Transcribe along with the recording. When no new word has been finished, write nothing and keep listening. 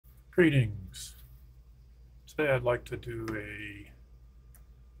Greetings. Today I'd like to do a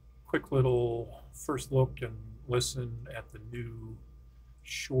quick little first look and listen at the new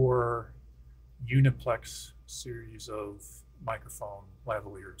Shure UniPlex series of microphone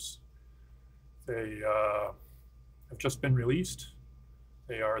lavaliers. They have just been released.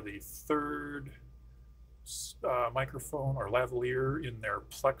 They are the third microphone or lavalier in their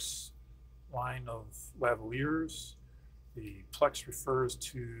Plex line of lavaliers. The Plex refers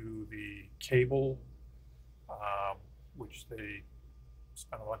to the cable, which they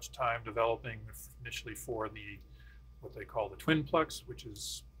spent a bunch of time developing initially for what they call the TwinPlex, which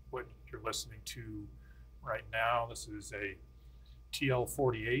is what you're listening to right now. This is a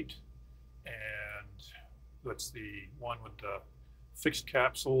TL48, and that's the one with the fixed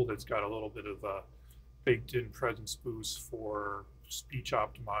capsule that's got a little bit of a baked-in presence boost for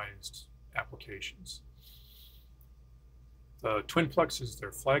speech-optimized applications. The TwinPlex is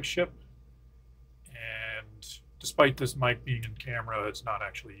their flagship, and despite this mic being in camera, it's not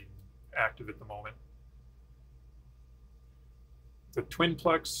actually active at the moment. The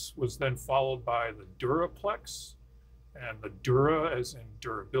TwinPlex was then followed by the DuraPlex, and the Dura as in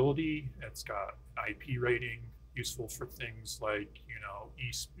durability. It's got an IP rating, useful for things like,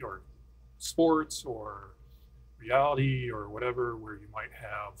 or sports or reality or whatever, where you might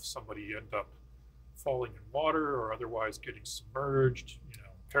have somebody end up falling in water or otherwise getting submerged.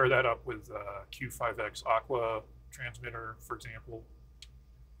 Pair that up with a Q5X Aqua transmitter, for example.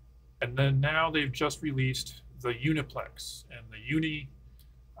 And then now they've just released the UniPlex, and the Uni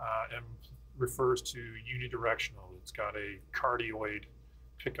refers to unidirectional. It's got a cardioid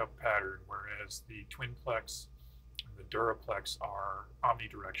pickup pattern, whereas the TwinPlex and the DuraPlex are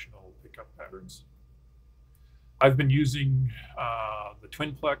omnidirectional pickup patterns. I've been using the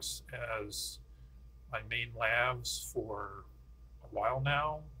TwinPlex as my main lavs for a while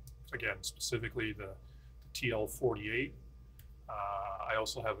now. Again, specifically the TL48. I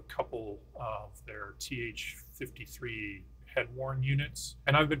also have a couple of their TH53 head-worn units,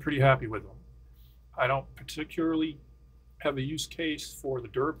 and I've been pretty happy with them. I don't particularly have a use case for the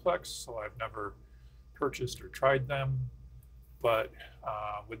DuraPlex, so I've never purchased or tried them, but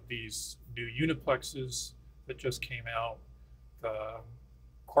with these new UniPlexes that just came out, the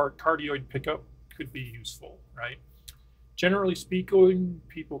cardioid pickup could be useful, right? Generally speaking,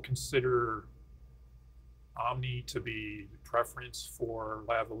 people consider Omni to be the preference for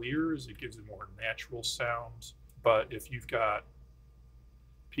lavaliers. It gives a more natural sound. But if you've got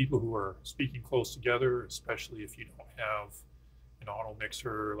people who are speaking close together, especially if you don't have an auto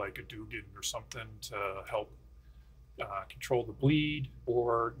mixer like a Dugan or something to help control the bleed,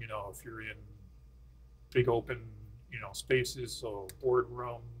 or if you're in big open spaces, so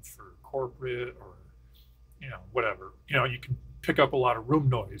boardroom for corporate or whatever, you can pick up a lot of room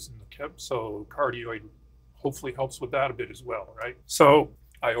noise in the cab, so cardioid hopefully helps with that a bit as well, right? So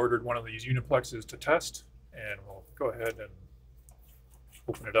I ordered one of these UniPlexes to test, and we'll go ahead and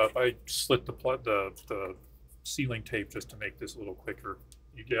open it up. I slit the sealing tape just to make this a little quicker.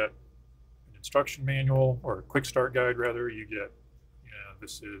 You get an instruction manual, or a quick start guide rather. You get,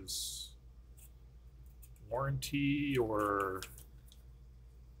 this is warranty, or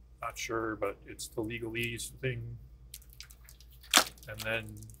not sure, but it's the legalese thing. And then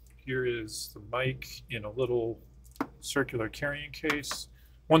here is the mic in a little circular carrying case.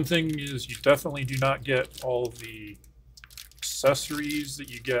 One thing is, you definitely do not get all of the accessories that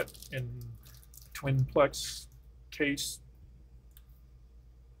you get in the TwinPlex case.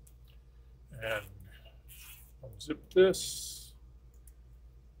 And unzip this.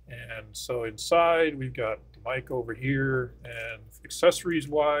 And so inside we've got the mic over here, and accessories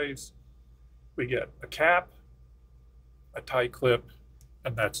wise, we get a cap, a tie clip,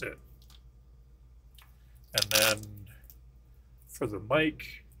 and that's it. And then for the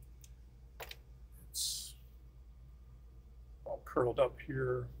mic, it's all curled up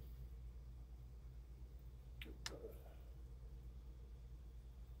here. Get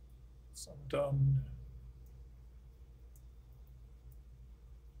this undone.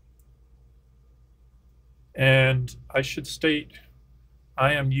 And I should state,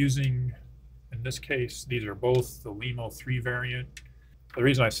 I am using, in this case, these are both the Limo 3 variant. The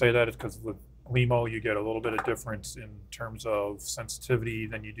reason I say that is because with Limo, you get a little bit of difference in terms of sensitivity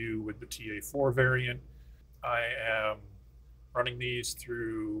than you do with the TA4 variant. I am running these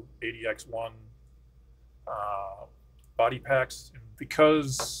through ADX1 body packs, and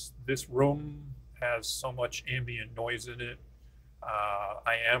because this room has so much ambient noise in it,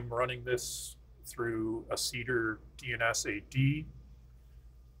 I am running this through a CEDAR DNS AD,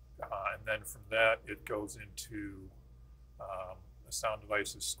 and then from that it goes into a the sound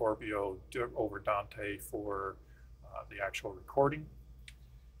device is Scorpio over Dante for the actual recording.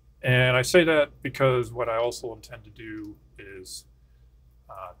 And I say that because what I also intend to do is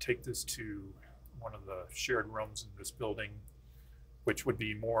take this to one of the shared rooms in this building, which would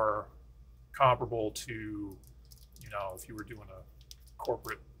be more comparable to, you know, if you were doing a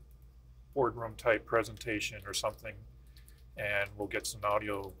corporate boardroom type presentation or something. And we'll get some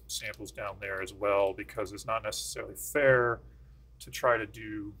audio samples down there as well, because it's not necessarily fair to try to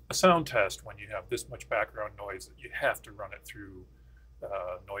do a sound test when you have this much background noise that you have to run it through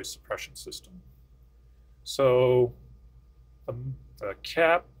a noise suppression system. So the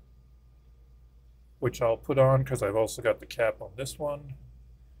cap, which I'll put on because I've also got the cap on this one,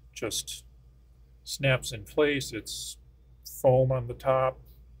 just snaps in place. It's foam on the top,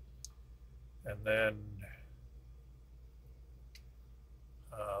 and then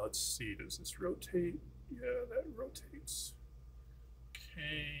let's see, does this rotate? Yeah, that rotates.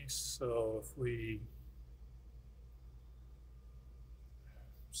 Okay, so if we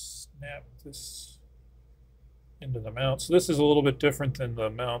snap this into the mount. So this is a little bit different than the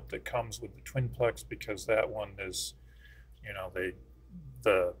mount that comes with the TwinPlex, because that one is, you know,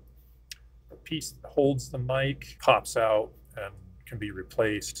 the piece that holds the mic pops out and can be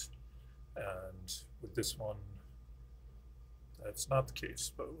replaced. And with this one, that's not the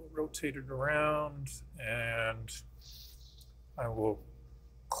case, but we'll rotate it around and I will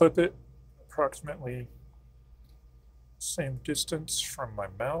clip it approximately same distance from my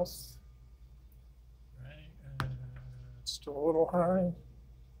mouth. Right, and it's still a little high.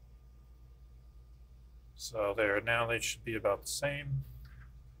 So there, now they should be about the same.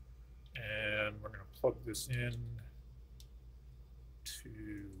 And we're going to plug this in to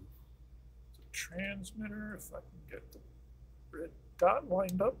the transmitter, if I can get the red dot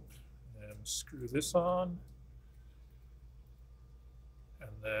lined up, and screw this on. And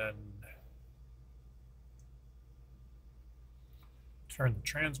then turn the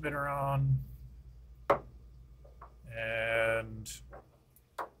transmitter on. And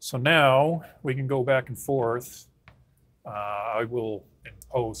so now we can go back and forth. I will, in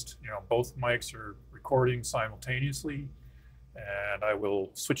post, you know, both mics are recording simultaneously, and I will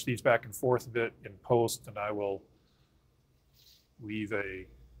switch these back and forth a bit in post, and I will leave a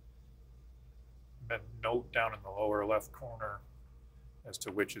note down in the lower left corner as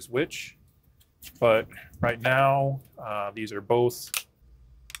to which is which. But right now, these are both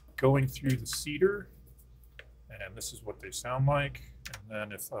going through the CEDAR, and this is what they sound like. And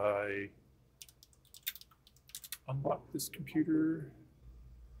then if I unlock this computer,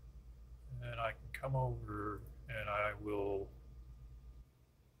 and I can come over and I will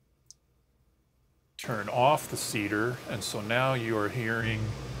turn off the CEDAR, and so now you are hearing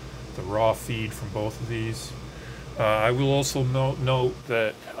the raw feed from both of these. I will also note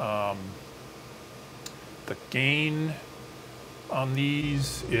that the gain on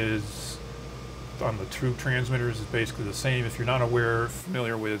these is, on the two transmitters, is basically the same. If you're not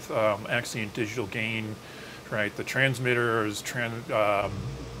familiar with Axient digital gain, right? The transmitters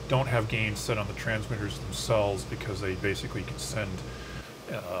don't have gain set on the transmitters themselves, because they basically can send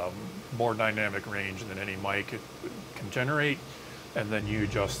more dynamic range than any mic can generate, and then you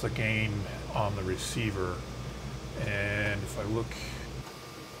adjust the gain on the receiver. And if I look,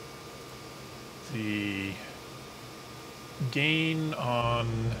 the gain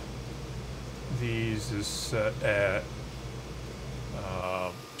on these is set at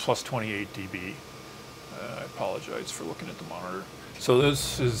plus 28 dB. I apologize for looking at the monitor. So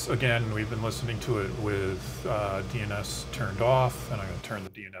this is, again, we've been listening to it with DNS turned off, and I'm going to turn the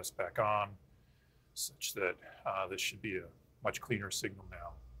DNS back on, such that this should be a much cleaner signal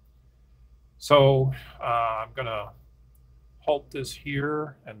now. So I'm going to halt this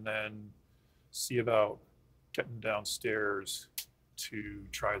here and then see about getting downstairs to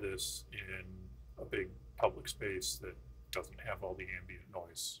try this in a big public space that doesn't have all the ambient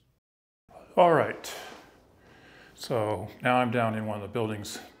noise. All right, so now I'm down in one of the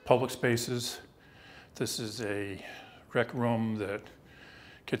building's public spaces. This is a rec room that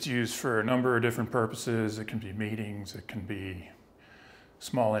gets used for a number of different purposes. It can be meetings, it can be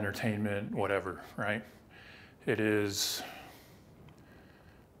small entertainment, whatever, right? It is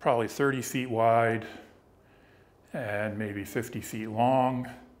probably 30 feet wide and maybe 50 feet long.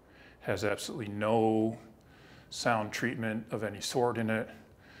 Has absolutely no sound treatment of any sort in it.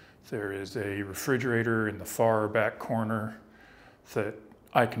 There is a refrigerator in the far back corner that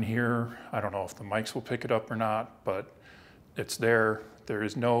I can hear. I don't know if the mics will pick it up or not, but it's there. There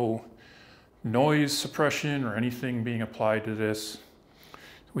is no noise suppression or anything being applied to this.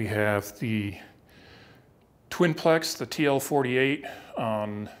 We have the TwinPlex, the TL48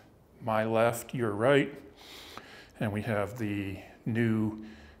 on my left, your right. And we have the new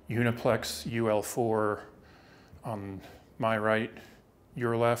UniPlex UL4 on my right,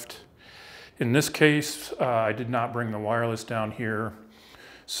 your left. In this case, I did not bring the wireless down here.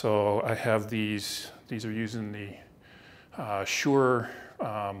 So I have these are using the Shure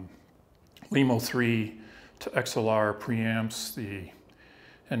UL4 to XLR preamps, the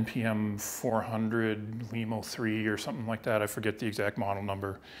NPM 400 UL4 or something like that. I forget the exact model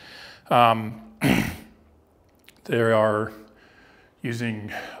number. They are using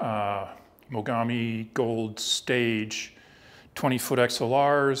Mogami Gold Stage 20-foot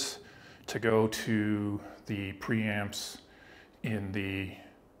XLRs to go to the preamps in the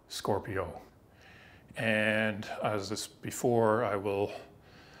Scorpio. And as this before, I will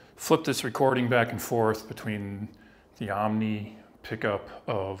flip this recording back and forth between the Omni pickup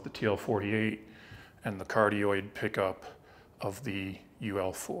of the TL48 and the cardioid pickup of the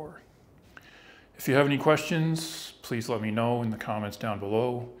UL4. If you have any questions, please let me know in the comments down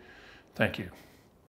below. Thank you.